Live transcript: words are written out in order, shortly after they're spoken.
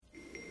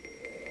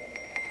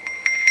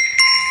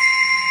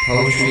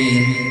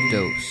Poetry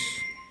Dose.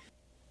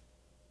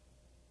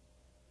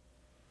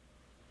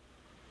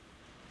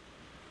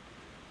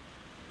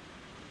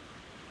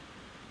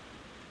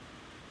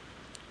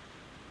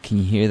 Can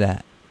you hear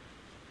that?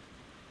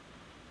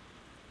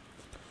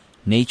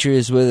 Nature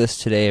is with us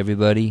today,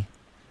 everybody.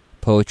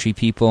 Poetry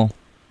people.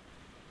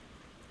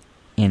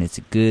 And it's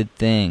a good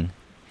thing.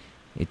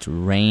 It's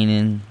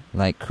raining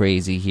like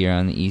crazy here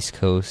on the East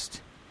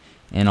Coast.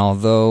 And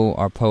although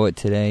our poet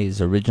today is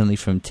originally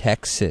from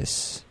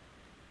Texas,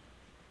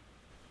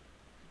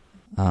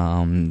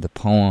 the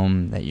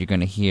poem that you're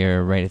going to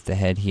hear right at the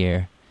head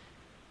here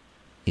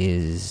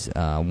is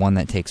one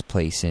that takes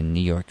place in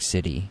New York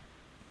City.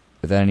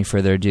 Without any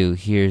further ado,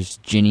 here's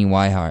Ginny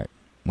Wiehardt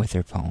with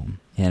her poem.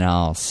 And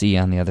I'll see you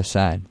on the other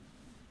side.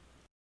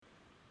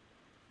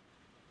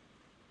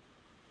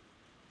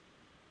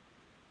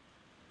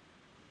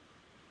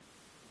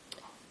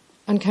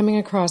 On coming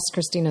across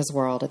Christina's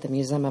world at the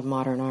Museum of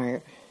Modern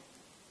Art.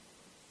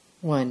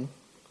 1.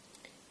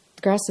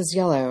 The grass is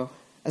yellow,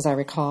 as I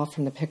recall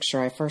from the picture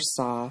I first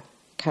saw,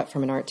 cut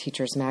from an art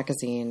teacher's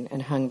magazine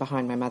and hung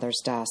behind my mother's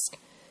desk,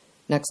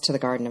 next to the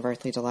Garden of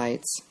Earthly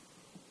Delights.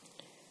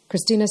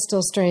 Christina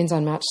still strains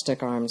on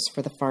matchstick arms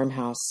for the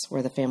farmhouse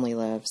where the family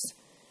lives.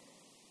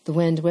 The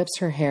wind whips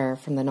her hair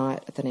from the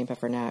knot at the nape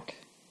of her neck.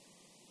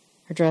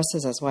 Her dress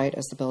is as white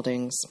as the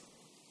buildings.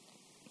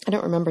 I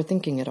don't remember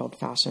thinking it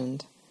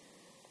old-fashioned.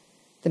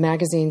 The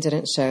magazine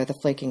didn't show the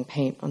flaking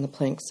paint on the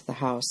planks of the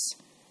house,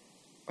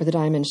 or the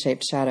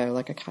diamond-shaped shadow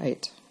like a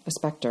kite, a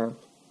specter,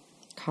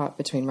 caught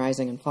between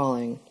rising and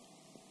falling.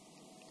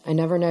 I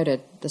never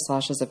noted the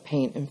slashes of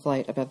paint in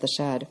flight above the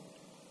shed.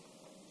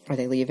 Are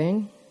they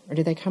leaving, or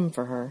do they come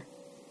for her?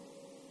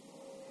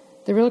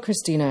 The real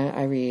Christina,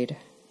 I read,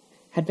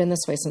 had been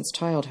this way since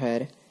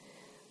childhood.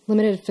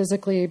 Limited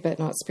physically, but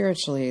not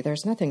spiritually,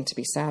 there's nothing to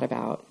be sad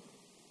about.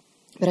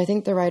 But I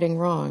think the writing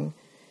wrong.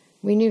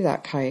 We knew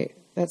that kite,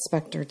 that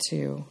specter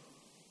too,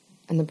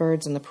 and the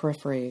birds in the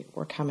periphery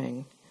were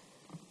coming.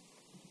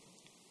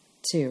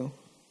 2.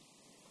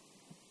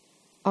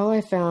 All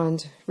I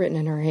found written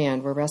in her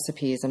hand were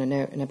recipes and a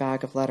note in a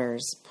bag of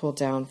letters pulled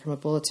down from a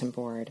bulletin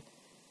board,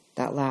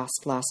 that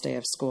last day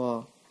of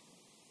school.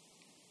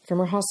 From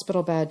her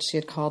hospital bed, she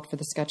had called for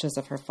the sketches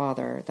of her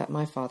father that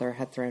my father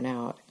had thrown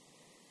out.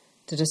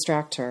 To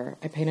distract her,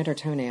 I painted her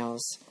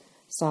toenails,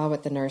 saw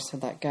what the nurse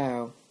had let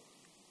go,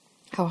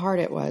 how hard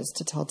it was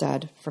to tell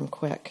dead from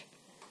quick.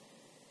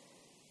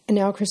 And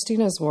now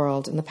Christina's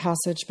world in the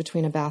passage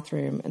between a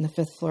bathroom and the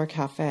fifth-floor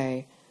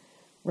cafe,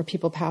 where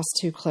people pass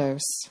too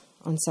close,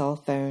 on cell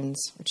phones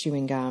or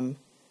chewing gum.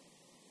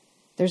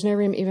 There's no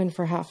room even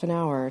for half an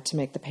hour to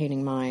make the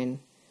painting mine,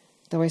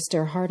 though I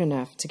stare hard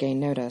enough to gain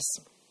notice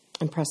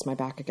and press my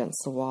back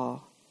against the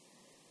wall.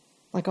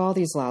 Like all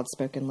these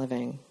loud-spoken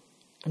living,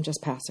 I'm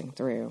just passing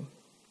through.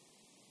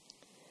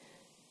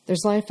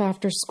 There's life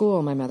after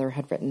school, my mother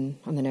had written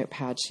on the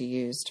notepad she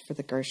used for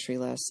the grocery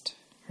list,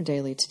 her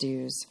daily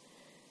to-dos.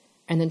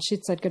 And then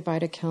she'd said goodbye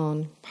to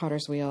Kiln,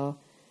 Potter's Wheel,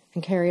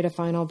 and carried a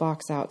final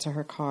box out to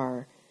her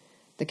car,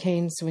 the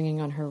cane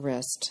swinging on her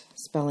wrist,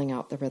 spelling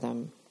out the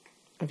rhythm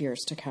of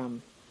years to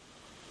come.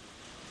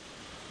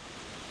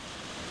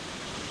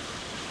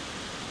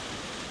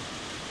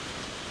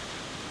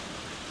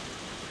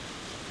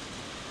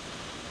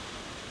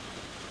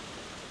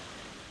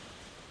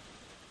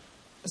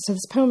 So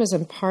this poem is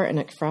in part an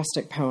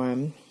ekphrastic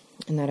poem,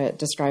 in that it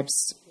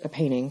describes a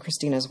painting,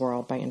 Christina's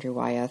World, by Andrew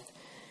Wyeth,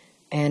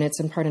 and it's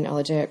in part an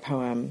elegiac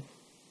poem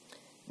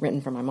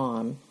written for my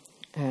mom.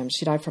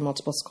 She died from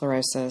multiple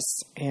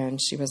sclerosis,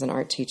 and she was an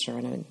art teacher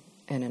and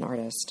an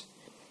artist.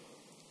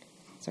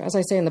 So as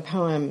I say in the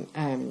poem,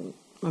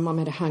 my mom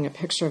had hung a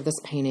picture of this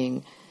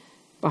painting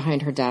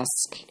behind her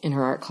desk in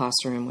her art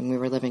classroom when we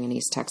were living in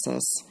East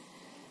Texas.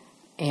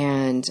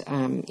 And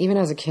even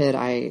as a kid,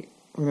 I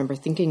remember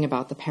thinking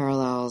about the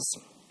parallels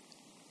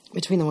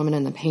between the woman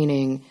in the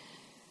painting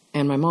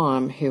and my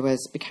mom, who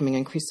was becoming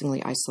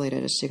increasingly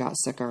isolated as she got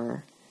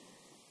sicker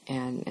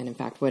and in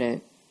fact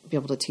wouldn't be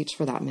able to teach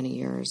for that many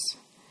years.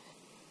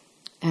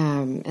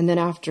 And then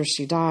after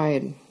she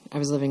died, I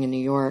was living in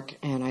New York,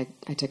 and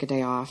I took a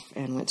day off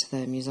and went to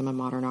the Museum of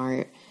Modern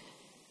Art,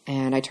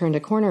 and I turned a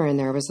corner, and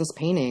there was this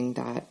painting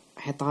that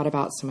I had thought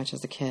about so much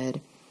as a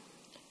kid,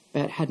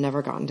 but had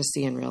never gotten to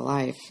see in real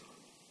life.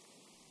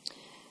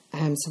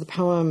 So the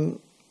poem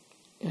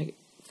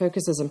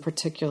focuses in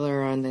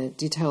particular on the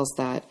details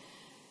that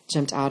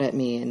jumped out at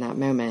me in that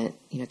moment,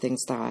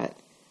 things that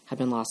had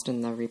been lost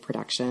in the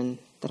reproduction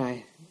that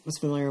I was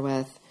familiar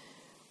with,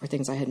 or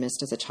things I had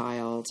missed as a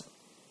child.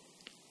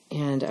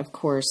 And of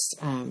course,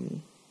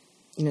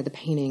 the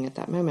painting at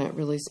that moment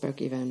really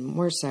spoke even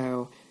more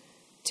so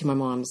to my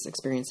mom's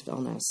experience of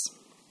illness.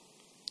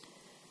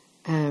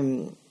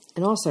 And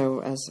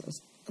also, as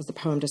the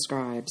poem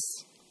describes,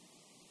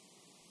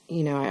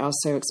 I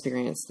also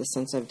experienced the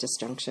sense of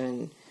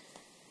disjunction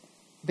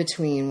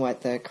between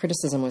what the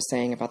criticism was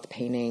saying about the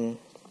painting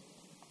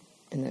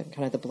and the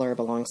kind of the blurb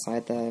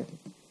alongside the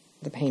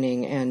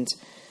painting, and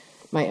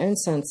my own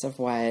sense of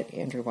what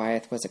Andrew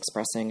Wyeth was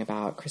expressing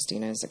about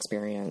Christina's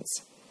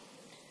experience.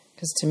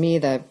 Because to me,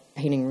 the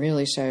painting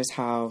really shows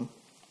how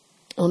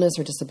illness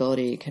or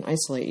disability can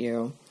isolate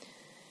you,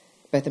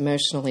 both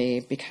emotionally,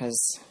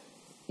 because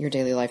your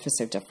daily life is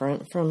so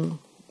different from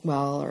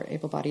well or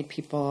able-bodied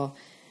people,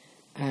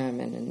 and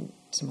in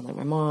someone like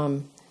my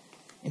mom,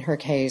 in her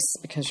case,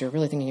 because you're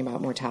really thinking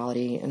about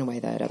mortality in a way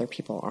that other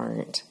people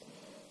aren't.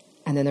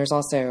 And then there's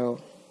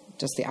also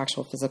just the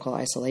actual physical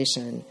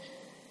isolation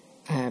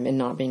and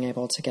not being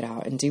able to get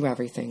out and do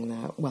everything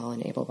that well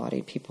and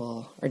able-bodied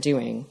people are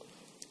doing,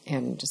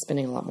 and just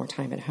spending a lot more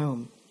time at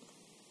home.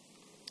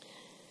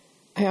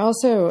 I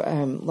also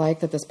like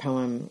that this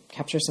poem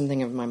captures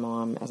something of my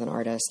mom as an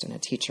artist and a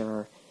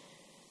teacher,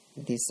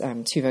 these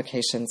two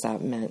vocations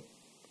that meant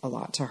a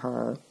lot to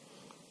her.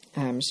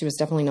 She was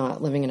definitely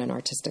not living in an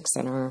artistic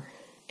center,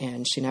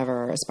 and she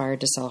never aspired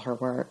to sell her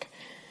work,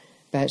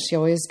 but she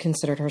always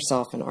considered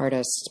herself an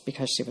artist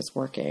because she was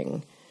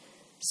working.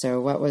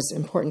 So what was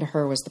important to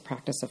her was the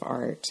practice of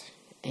art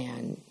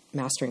and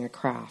mastering a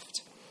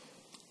craft.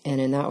 And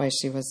in that way,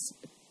 she was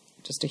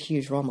just a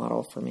huge role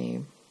model for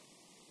me.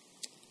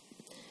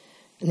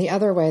 And the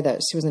other way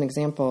that she was an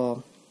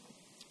example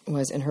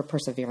was in her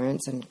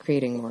perseverance in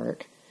creating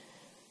work.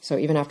 So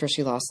even after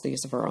she lost the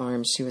use of her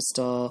arms, she was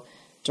still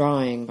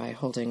drawing by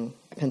holding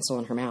a pencil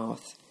in her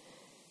mouth.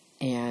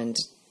 And,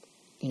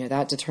 you know,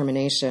 that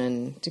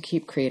determination to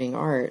keep creating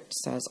art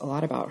says a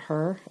lot about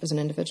her as an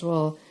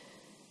individual.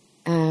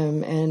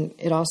 And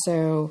it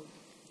also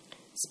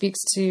speaks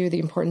to the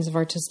importance of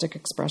artistic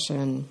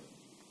expression,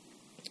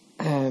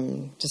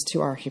 just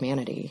to our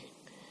humanity.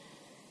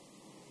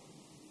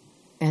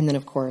 And then,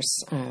 of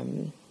course,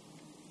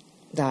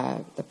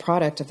 the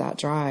product of that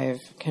drive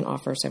can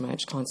offer so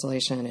much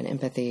consolation and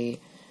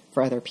empathy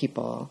for other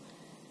people,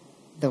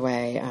 the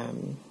way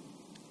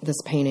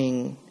this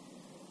painting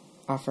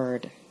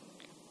offered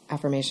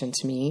affirmation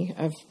to me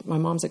of my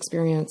mom's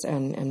experience,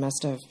 and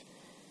must have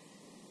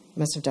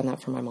done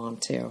that for my mom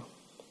too.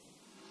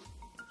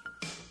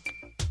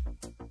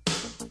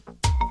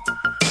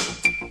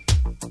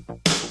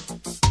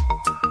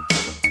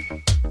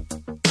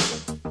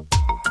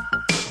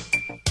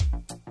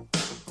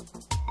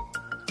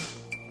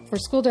 For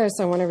School Dose,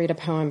 I want to read a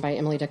poem by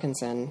Emily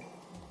Dickinson.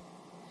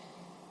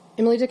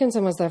 Emily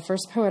Dickinson was the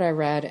first poet I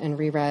read and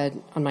reread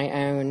on my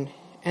own,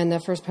 and the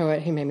first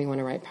poet who made me want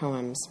to write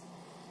poems.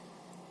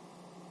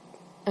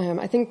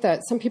 I think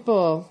that some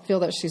people feel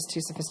that she's too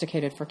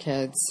sophisticated for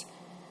kids,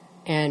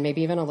 and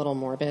maybe even a little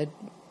morbid,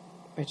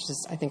 which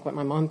is, I think, what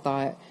my mom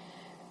thought.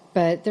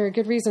 But there are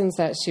good reasons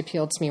that she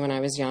appealed to me when I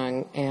was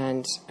young,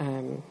 and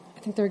I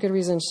think there are good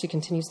reasons she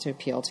continues to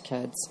appeal to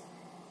kids.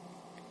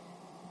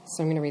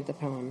 So I'm going to read the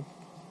poem.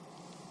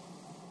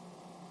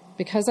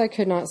 Because I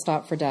could not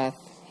stop for death,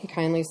 he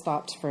kindly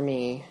stopped for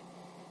me.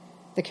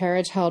 The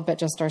carriage held but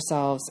just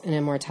ourselves in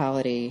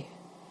immortality.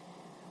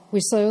 We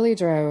slowly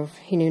drove,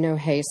 he knew no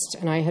haste,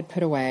 and I had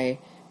put away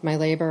my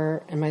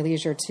labor and my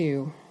leisure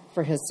too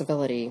for his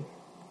civility.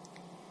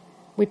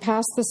 We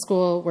passed the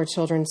school where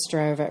children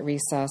strove at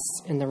recess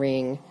in the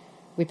ring.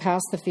 We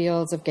passed the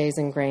fields of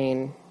gazing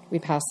grain. We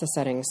passed the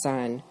setting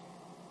sun.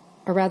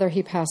 Or rather,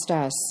 he passed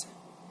us.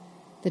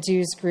 The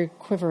dews grew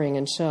quivering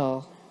and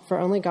chill, for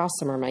only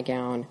gossamer my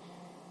gown,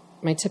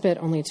 my tippet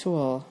only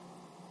tulle.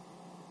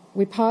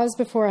 We paused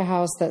before a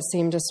house that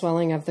seemed a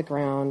swelling of the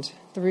ground.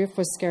 The roof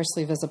was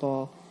scarcely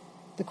visible,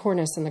 the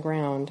cornice in the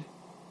ground.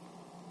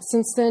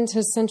 Since then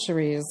 'tis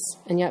centuries,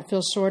 and yet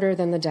feels shorter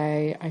than the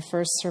day I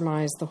first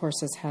surmised the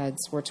horses'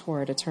 heads were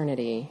toward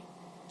eternity.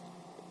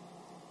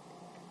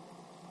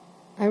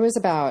 I was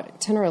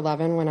about 10 or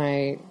 11 when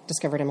I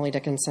discovered Emily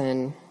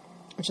Dickinson,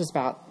 which is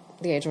about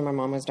the age when my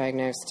mom was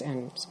diagnosed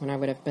and when I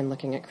would have been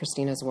looking at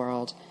Christina's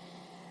World.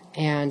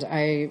 And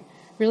I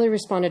really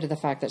responded to the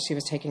fact that she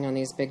was taking on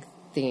these big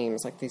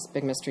themes, like these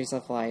big mysteries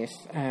of life,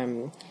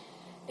 in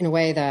a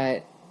way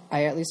that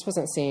I at least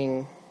wasn't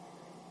seeing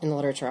in the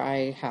literature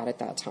I had at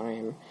that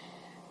time.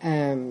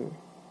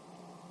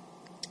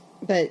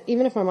 But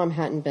even if my mom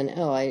hadn't been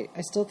ill, I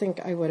still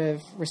think I would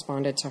have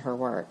responded to her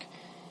work.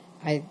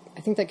 I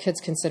think that kids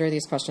consider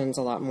these questions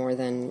a lot more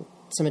than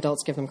some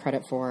adults give them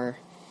credit for.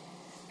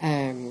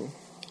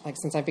 Like,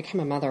 since I've become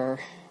a mother,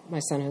 my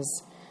son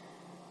is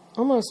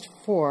almost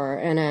 4,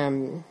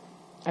 and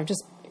I've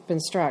just been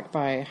struck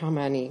by how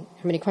many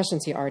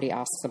questions he already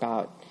asks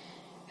about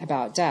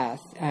death.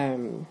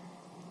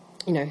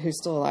 You know, who's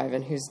still alive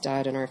and who's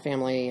dead in our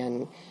family,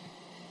 and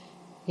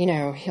you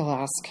know, he'll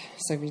ask,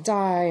 so we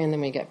die and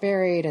then we get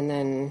buried, and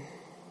then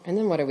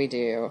what do we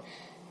do?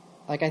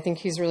 Like, I think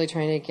he's really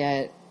trying to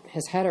get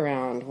his head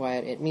around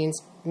what it means,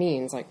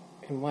 like,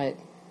 and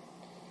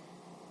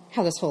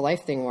how this whole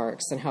life thing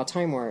works and how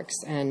time works.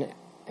 And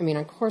I mean,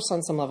 of course,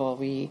 on some level,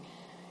 we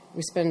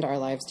spend our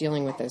lives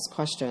dealing with those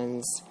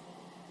questions.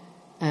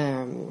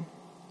 You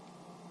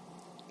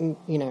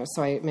know,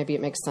 so maybe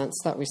it makes sense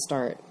that we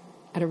start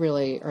at a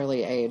really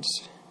early age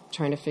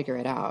trying to figure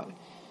it out.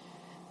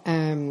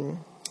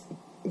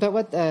 But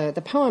what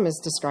the poem is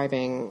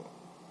describing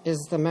is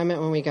the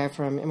moment when we go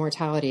from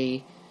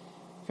immortality,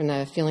 from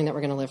the feeling that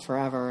we're going to live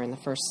forever in the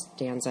first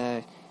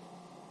stanza,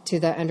 to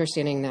the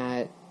understanding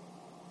that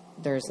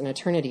there's an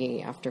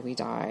eternity after we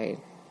die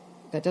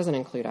that doesn't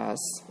include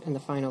us in the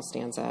final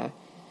stanza.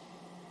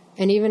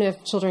 And even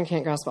if children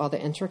can't grasp all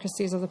the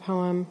intricacies of the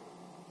poem,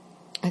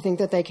 I think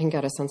that they can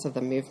get a sense of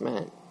the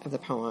movement of the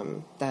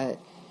poem, that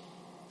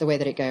the way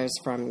that it goes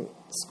from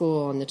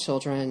school and the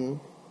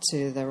children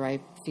to the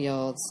ripe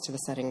fields to the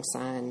setting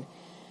sun.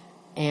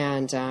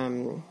 And,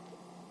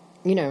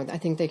 I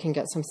think they can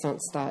get some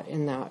sense that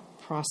in that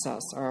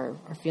process our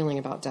feeling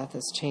about death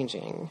is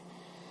changing.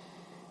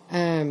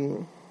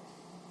 And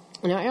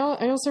I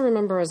also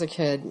remember as a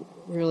kid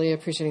really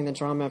appreciating the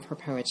drama of her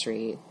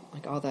poetry,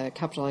 like all the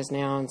capitalized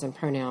nouns and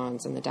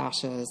pronouns and the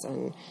dashes,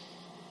 and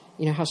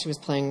how she was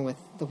playing with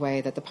the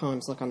way that the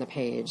poems look on the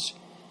page.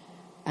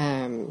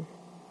 I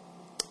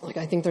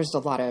think there's a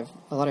lot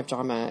of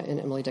drama in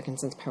Emily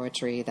Dickinson's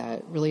poetry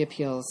that really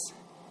appeals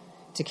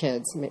to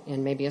kids,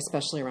 and maybe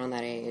especially around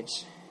that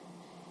age.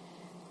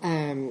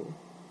 And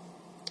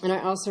I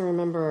also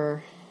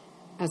remember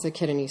as a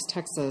kid in East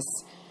Texas,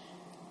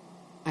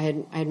 I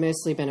had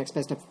mostly been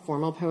exposed to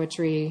formal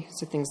poetry,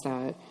 so things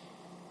that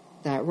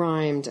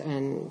rhymed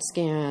and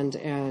scanned,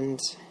 and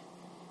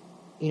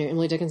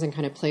Emily Dickinson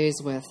kind of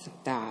plays with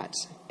that,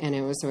 and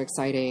it was so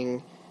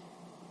exciting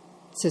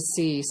to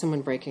see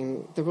someone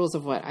breaking the rules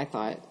of what I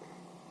thought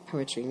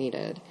poetry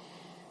needed.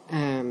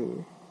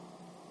 And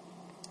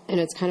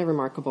it's kind of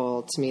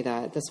remarkable to me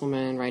that this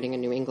woman writing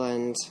in New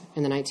England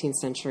in the 19th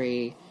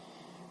century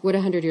would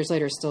 100 years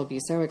later still be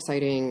so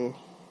exciting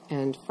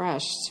and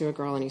fresh to a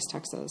girl in East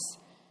Texas.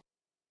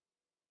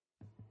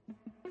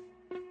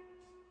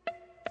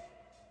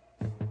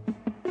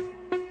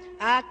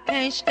 I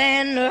can't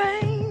stand the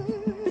rain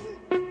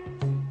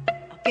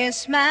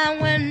against my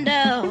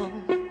window,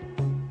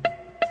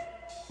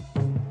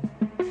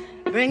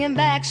 bringing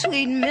back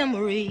sweet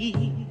memories.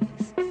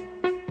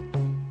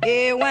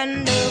 Yeah,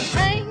 when the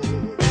rain,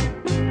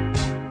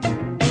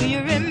 do you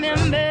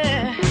remember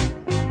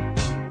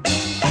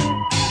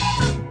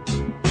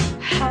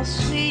how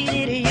sweet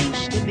it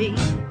used to be?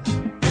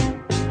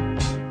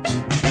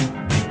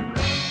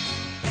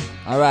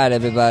 All right,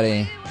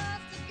 everybody.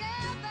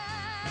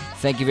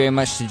 Thank you very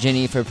much to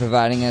Ginny for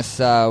providing us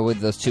with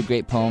those two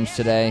great poems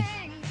today.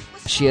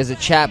 She has a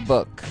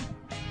chapbook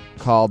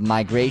called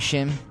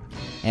Migration,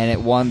 and it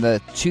won the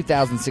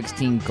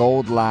 2016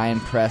 Gold Lion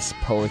Press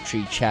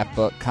Poetry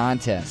Chapbook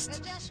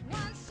Contest.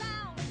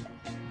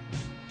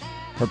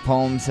 Her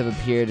poems have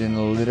appeared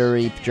in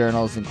literary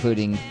journals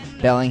including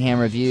Bellingham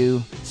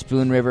Review,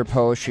 Spoon River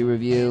Poetry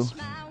Review,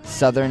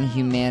 Southern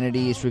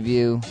Humanities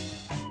Review,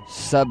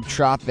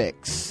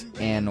 Subtropics,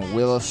 and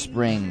Willow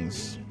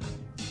Springs,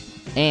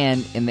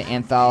 and in the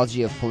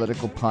anthology of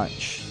Political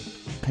Punch,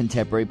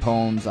 Contemporary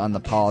Poems on the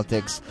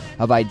Politics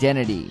of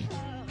Identity.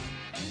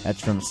 That's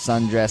from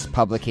Sundress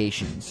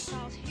Publications.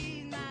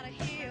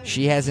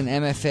 She has an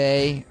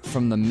MFA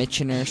from the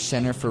Michener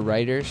Center for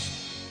Writers.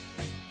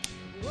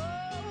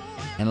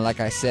 And like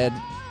I said,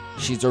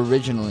 she's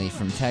originally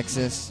from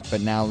Texas,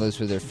 but now lives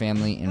with her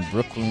family in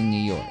Brooklyn,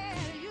 New York.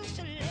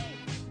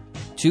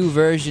 Two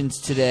versions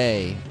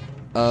today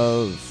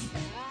of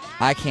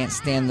I Can't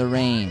Stand the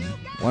Rain.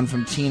 One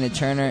from Tina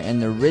Turner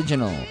and the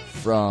original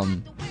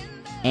from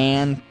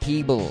Ann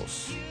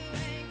Peebles.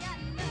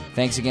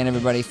 Thanks again,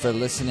 everybody, for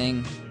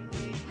listening.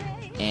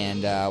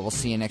 And we'll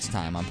see you next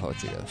time on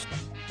Poetry Dose.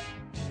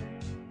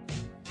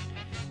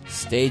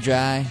 Stay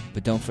dry,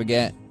 but don't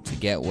forget to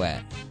get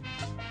wet.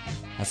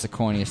 That's the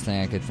corniest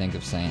thing I could think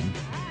of saying.